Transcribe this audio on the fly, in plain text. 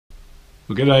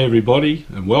Well, g'day everybody,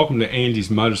 and welcome to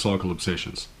Andy's Motorcycle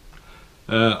Obsessions.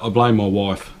 I blame my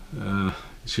wife.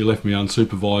 She left me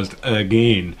unsupervised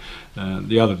again.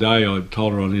 The other day I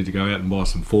told her I needed to go out and buy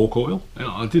some fork oil, and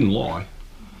I didn't lie.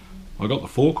 I got the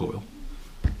fork oil.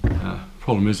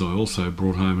 Problem is I also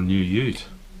brought home a new ute.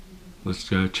 Let's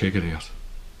go check it out.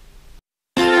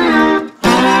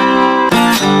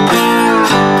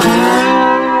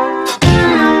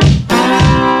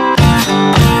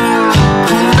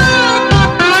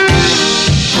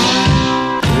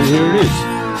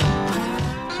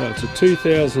 So it's a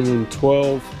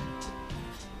 2012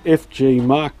 FG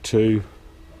Mk2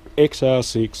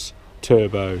 XR6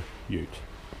 turbo ute.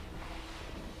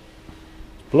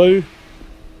 It's blue,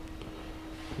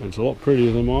 and it's a lot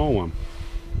prettier than my old one.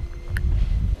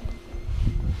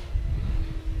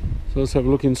 So let's have a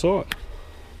look inside.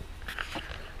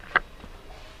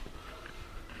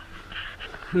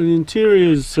 And the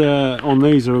interiors on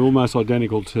these are almost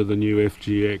identical to the new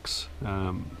FGX.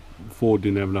 Ford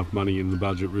didn't have enough money in the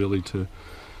budget really to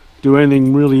do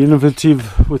anything really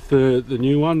innovative with the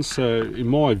new ones, so in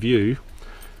my view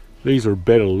these are a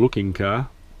better looking car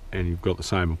and you've got the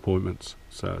same appointments,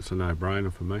 so it's a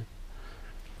no-brainer for me.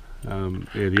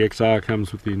 Yeah, the XR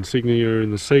comes with the insignia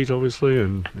in the seat obviously,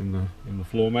 and in the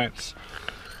floor mats.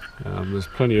 There's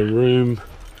plenty of room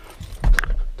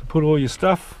to put all your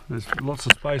stuff. There's lots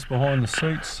of space behind the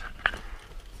seats.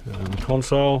 The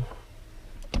console,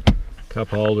 cup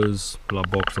holders,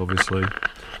 glove box obviously.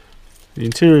 The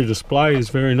interior display is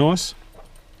very nice.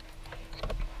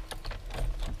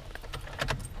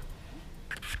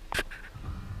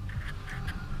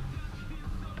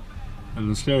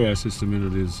 And the stereo system in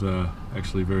it is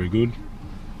actually very good.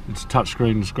 It's a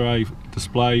touchscreen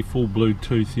display, full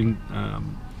Bluetooth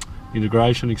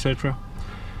integration, etc.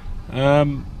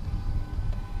 I've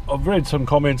read some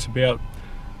comments about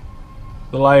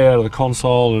the layout of the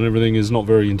console and everything is not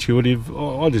very intuitive.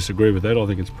 I disagree with that. I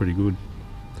think it's pretty good.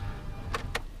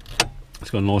 It's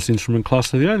got a nice instrument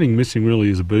cluster. The only thing missing really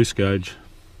is a boost gauge,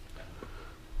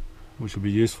 which will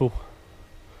be useful.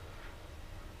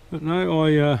 But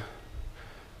no,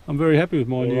 I'm very happy with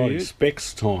my new ute.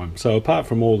 Specs time. So apart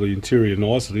from all the interior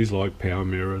niceties like power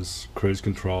mirrors, cruise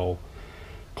control,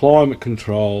 climate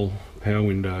control, power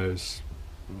windows,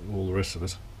 all the rest of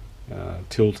it,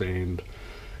 tilt and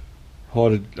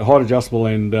height adjustable,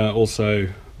 and also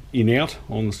in-out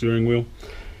on the steering wheel.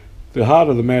 The heart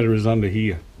of the matter is under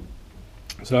here.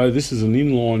 So this is an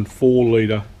inline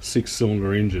 4-litre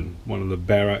 6-cylinder engine, one of the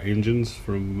Barra engines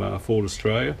from Ford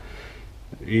Australia.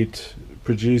 It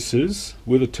produces,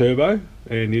 with a turbo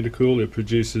and intercool, it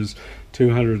produces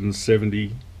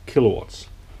 270 kilowatts,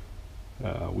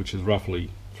 which is roughly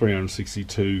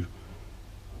 362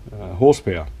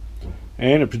 horsepower.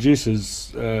 And it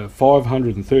produces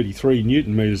 533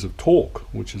 newton meters of torque,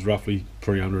 which is roughly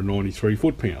 393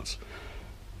 foot-pounds.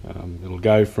 It'll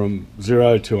go from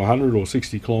 0 to 100 or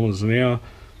 60 kilometers an hour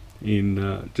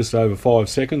in just over 5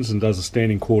 seconds, and does a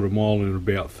standing quarter mile in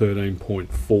about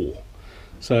 13.4.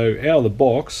 So out of the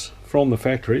box, from the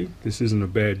factory, this isn't a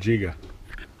bad jigger.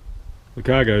 The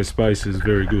cargo space is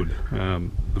very good.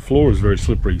 The floor is very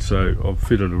slippery, so I've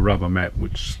fitted a rubber mat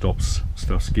which stops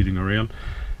stuff skidding around.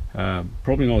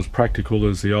 Probably not as practical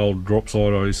as the old drop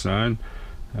side I used to own.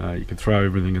 You could throw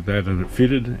everything at that and it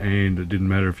fitted, and it didn't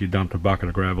matter if you dumped a bucket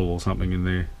of gravel or something in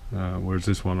there. Whereas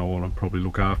this one I want to probably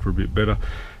look after a bit better,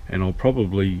 and I'll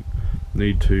probably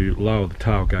need to lower the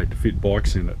tailgate to fit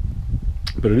bikes in it.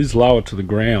 But it is lower to the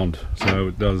ground, so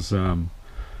it does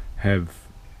have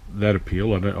that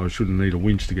appeal. I shouldn't need a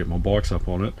winch to get my bikes up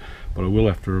on it, but I will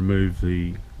have to remove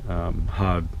the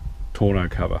hard tonneau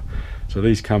cover. So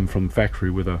these come from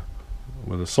factory with a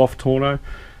soft tonneau,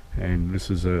 and this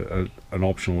is an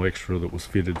optional extra that was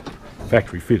fitted,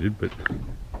 factory fitted, but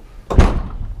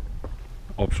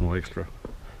optional extra.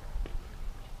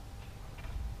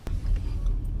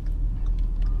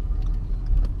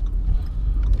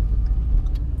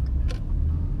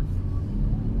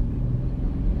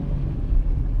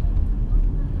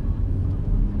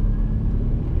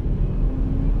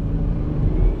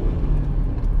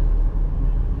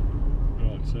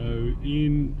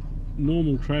 In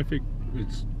normal traffic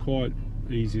it's quite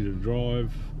easy to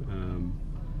drive.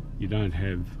 You don't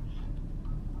have,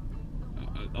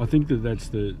 I think that's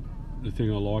the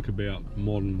thing I like about the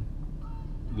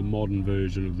modern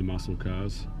version of the muscle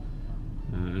cars,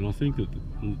 and I think that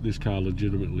this car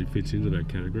legitimately fits into that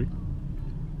category.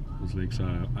 There's an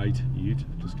XR8 ute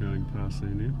just going past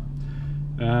there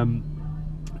now.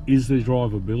 Is the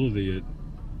drivability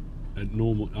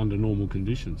under normal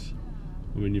conditions?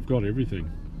 I mean, you've got everything.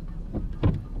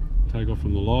 Take off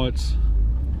from the lights,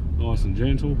 nice and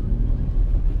gentle.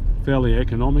 fairly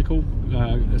economical,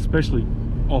 especially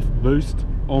off boost.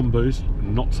 On boost,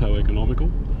 not so economical,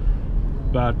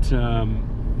 but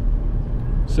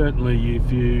certainly if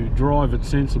you drive it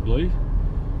sensibly,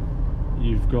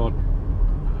 you've got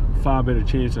far better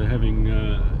chance of having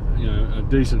you know, a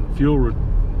decent fuel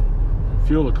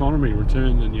economy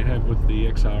return than you have with the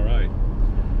XR8.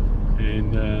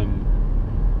 And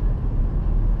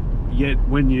yet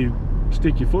when you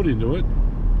stick your foot into it,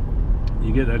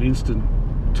 you get that instant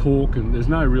torque, and there's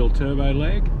no real turbo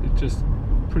lag. It just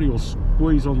pretty well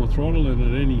squeeze on the throttle, and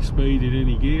at any speed in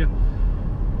any gear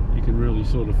you can really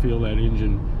sort of feel that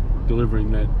engine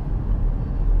delivering that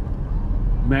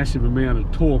massive amount of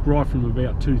torque right from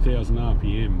about 2000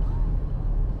 RPM.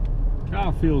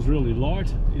 Car feels really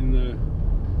light in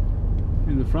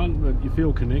the front, but you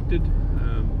feel connected.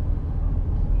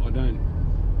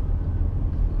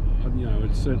 You know,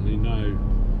 it's certainly no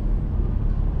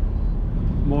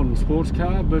modern sports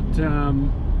car, but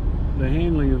the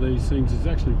handling of these things is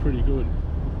actually pretty good.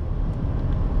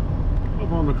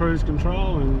 Up on the cruise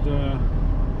control, and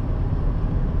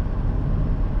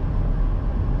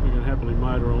we can happily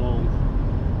motor along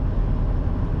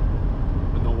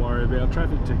and not worry about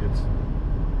traffic tickets.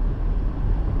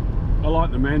 I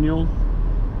like the manual.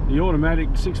 The automatic,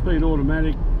 6-speed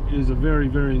automatic, is a very,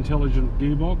 very intelligent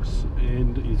gearbox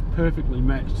and is perfectly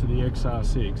matched to the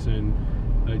XR6, and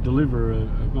they deliver a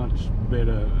much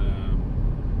better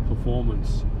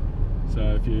performance.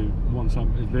 So if you want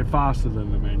something, they're faster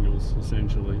than the manuals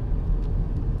essentially.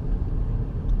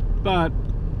 But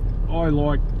I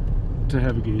like to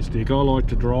have a gear stick. I like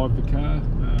to drive the car.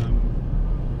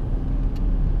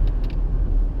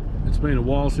 It's been a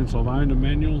while since I've owned a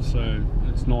manual, so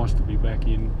it's nice to be back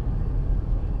in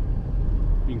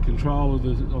control of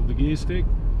the gear stick.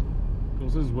 Of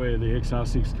course, this is where the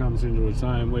XR6 comes into its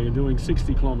own. Where you're doing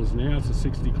 60 kilometers an hour, it's a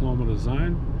 60-kilometer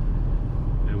zone,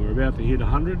 and we're about to hit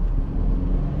 100.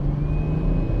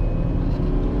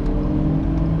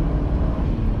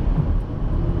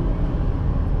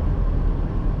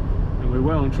 And we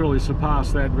well and truly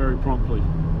surpassed that very promptly.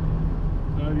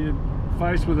 So if you're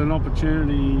faced with an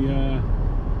opportunity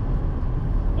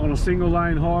on a single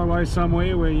lane highway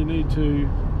somewhere where you need to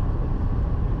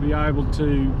be able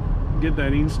to get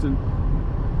that instant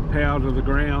power to the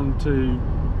ground to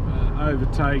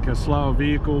overtake a slower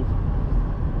vehicle,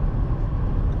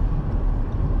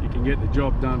 you can get the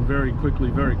job done very quickly,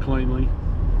 very cleanly,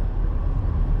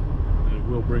 and it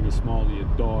will bring a smile to your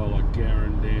dial, I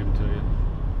guarantee you.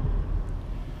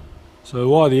 So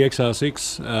why the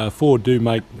XR6? Ford do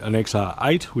make an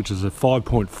XR8, which is a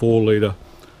 5.4 litre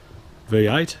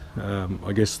V8.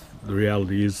 I guess the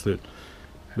reality is that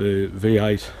the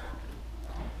V8,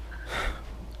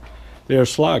 they're a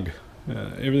slug.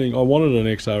 Everything I wanted an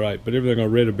XR8, but everything I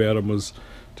read about them was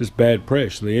just bad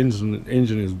press. The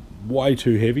engine is way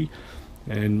too heavy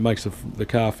and makes the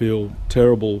car feel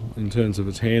terrible in terms of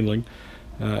its handling,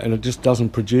 and it just doesn't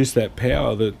produce that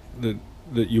power that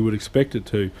you would expect it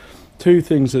to. Two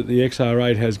things that the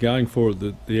XR8 has going for it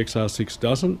that the XR6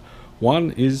 doesn't.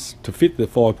 One is to fit the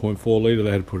 5.4 litre,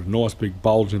 they had to put a nice big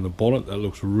bulge in the bonnet. That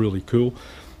looks really cool,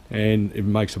 and it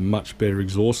makes a much better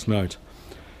exhaust note.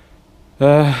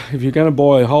 If you're going to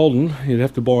buy a Holden, you'd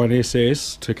have to buy an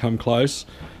SS to come close,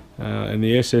 and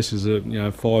the SS is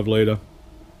a 5 litre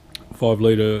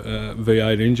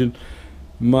V8 engine.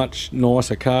 Much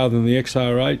nicer car than the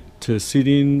XR8 to sit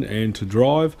in and to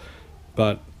drive,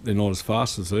 but they're not as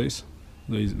fast as these.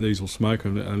 These will smoke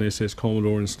an SS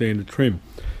Commodore in standard trim.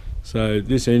 So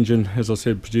this engine, as I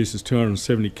said, produces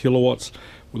 270 kilowatts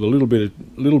with a little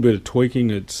bit of tweaking.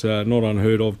 It's not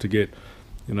unheard of to get,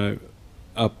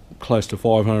 up close to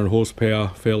 500 horsepower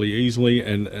fairly easily,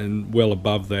 and well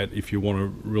above that if you want to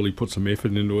really put some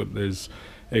effort into it. There's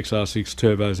XR6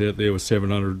 turbos out there with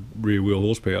 700 rear wheel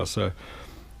horsepower, so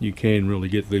you can really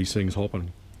get these things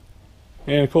hopping.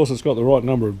 And of course, it's got the right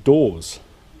number of doors.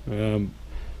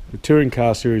 The touring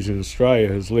car series in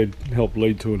Australia has helped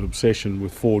lead to an obsession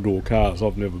with 4-door cars.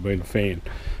 I've never been a fan.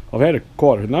 I've had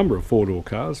quite a number of 4-door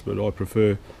cars, but I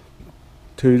prefer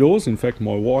 2 doors. In fact,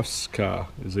 my wife's car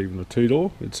is even a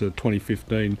 2-door. It's a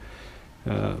 2015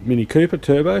 Mini Cooper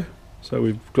Turbo. So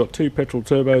we've got 2 petrol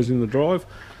turbos in the drive.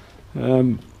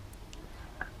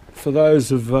 For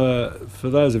those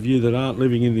of you that aren't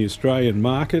living in the Australian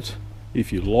market,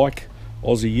 if you like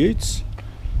Aussie utes,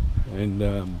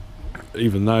 and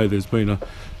even though there's been a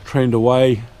trend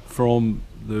away from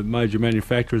the major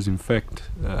manufacturers, in fact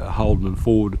Holden and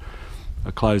Ford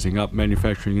are closing up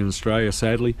manufacturing in Australia,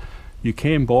 sadly, you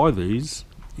can buy these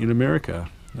in America,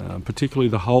 particularly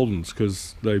the Holdens,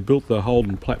 because they built the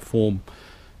Holden platform,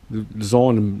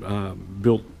 designed and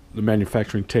built the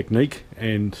manufacturing technique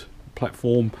and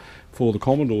platform for the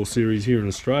Commodore series here in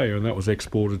Australia, and that was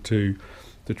exported to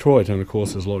Detroit. And of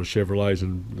course there's a lot of Chevrolets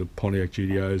and the Pontiac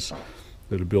GTOs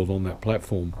that are built on that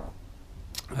platform.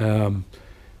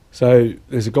 So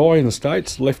there's a guy in the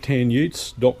States,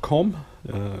 lefthandutes.com.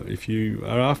 If you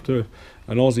are after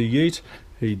an Aussie ute,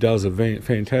 he does a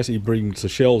fantastic, he brings the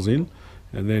shells in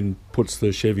and then puts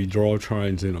the Chevy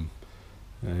drivetrains in them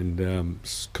and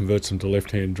converts them to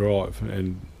left-hand drive,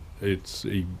 and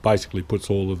he basically puts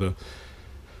all of the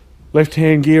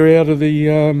left-hand gear out of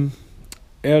the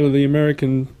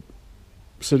American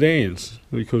sedans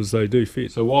because they do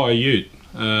fit. So why a ute?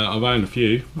 I've owned a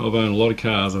few. I've owned a lot of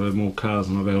cars. I've had more cars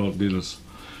than I've had hot dinners.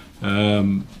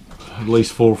 At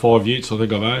least 4 or 5 utes I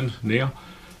think I've owned now.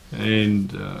 And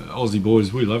Aussie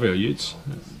boys, we love our utes.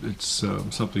 It's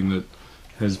something that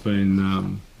has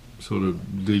been sort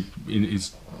of deep,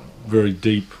 is very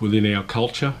deep within our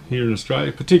culture here in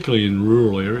Australia, particularly in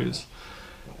rural areas.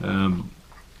 And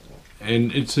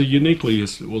it's a uniquely,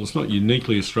 well, it's not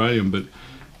uniquely Australian, but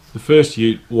the first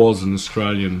ute was an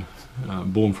Australian,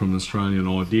 born from an Australian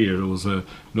idea. It was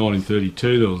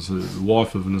 1932. There was the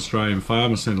wife of an Australian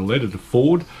farmer sent a letter to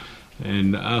Ford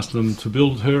and asked them to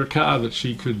build her a car that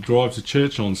she could drive to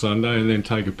church on Sunday and then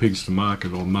take her pigs to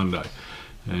market on Monday.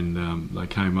 And they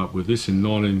came up with this in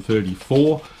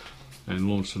 1934 and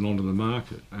launched it onto the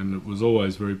market. And it was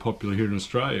always very popular here in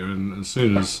Australia. And as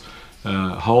soon as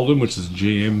Holden, which is a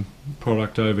GM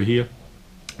product over here,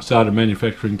 started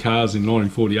manufacturing cars in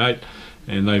 1948,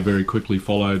 and they very quickly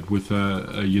followed with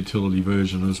a utility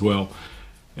version as well.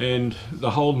 And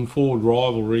the Holden Ford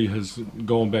rivalry has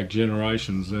gone back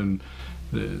generations, and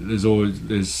there's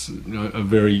a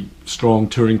very strong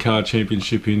touring car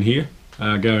championship in here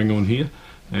going on here,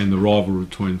 and the rivalry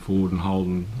between Ford and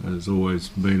Holden has always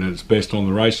been at its best on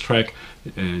the racetrack,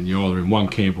 and you're either in one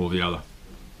camp or the other.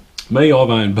 Me, I've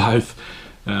owned both.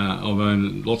 I've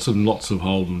owned lots and lots of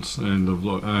Holdens, and I've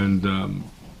owned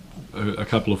a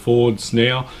couple of Fords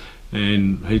now,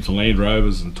 and heaps of Land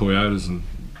Rovers and Toyotas and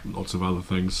lots of other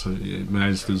things,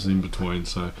 Mazdas in between.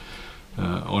 So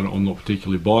I'm not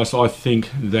particularly biased. I think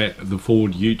that the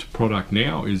Ford Ute product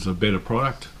now is a better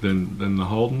product than the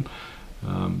Holden.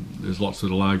 There's lots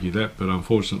that'll argue that, but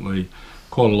unfortunately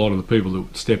quite a lot of the people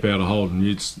that step out of Holden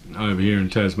Utes over here in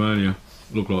Tasmania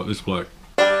look like this bloke.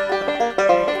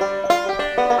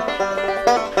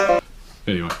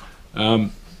 Anyway,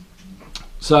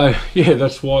 so yeah,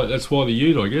 that's why the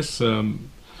ute, I guess.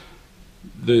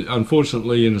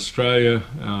 Unfortunately in Australia,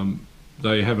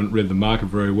 they haven't read the market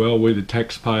very well. We, the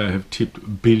taxpayer, have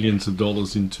tipped billions of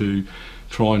dollars into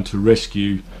trying to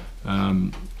rescue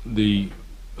the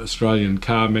Australian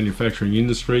car manufacturing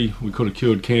industry. We could have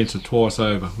cured cancer twice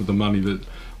over with the money that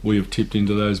we have tipped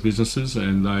into those businesses,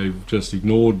 and they've just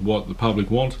ignored what the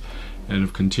public want and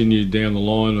have continued down the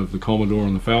line of the Commodore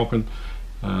and the Falcon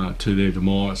to their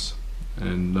demise.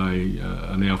 And they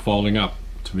are now folding up,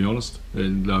 to be honest,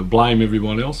 and blame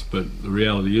everyone else, but the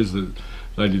reality is that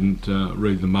they didn't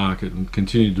read the market and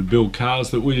continued to build cars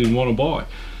that we didn't want to buy.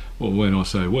 Well, when I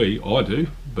say we, I do,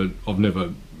 but I've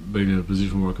never been in a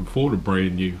position where I could afford a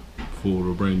brand new Ford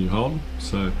or a brand new Holden,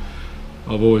 so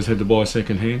I've always had to buy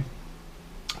second hand.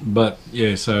 But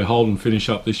yeah, so Holden finished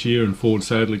up this year, and Ford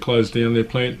sadly closed down their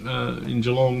plant in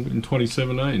Geelong in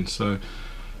 2017. So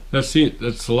that's it.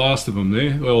 That's the last of them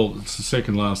there. Well, it's the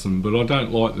second last of them, but I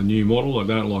don't like the new model. I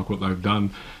don't like what they've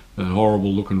done. The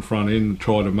horrible looking front end,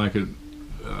 try to make it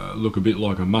look a bit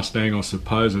like a Mustang, I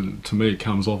suppose, and to me it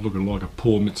comes off looking like a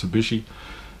poor Mitsubishi.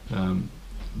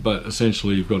 But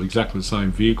essentially you've got exactly the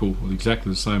same vehicle with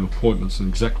exactly the same appointments and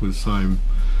exactly the same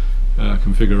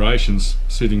configurations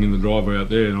sitting in the driveway out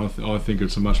there, and I think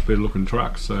it's a much better looking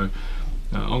truck. So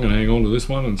I'm going to hang on to this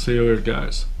one and see where it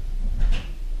goes.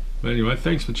 But anyway,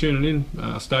 thanks for tuning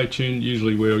in. Stay tuned.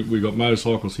 Usually we got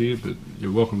motorcycles here, but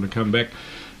you're welcome to come back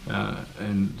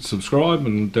and subscribe,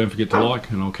 and don't forget to like,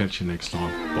 and I'll catch you next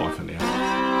time. Bye for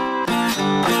now.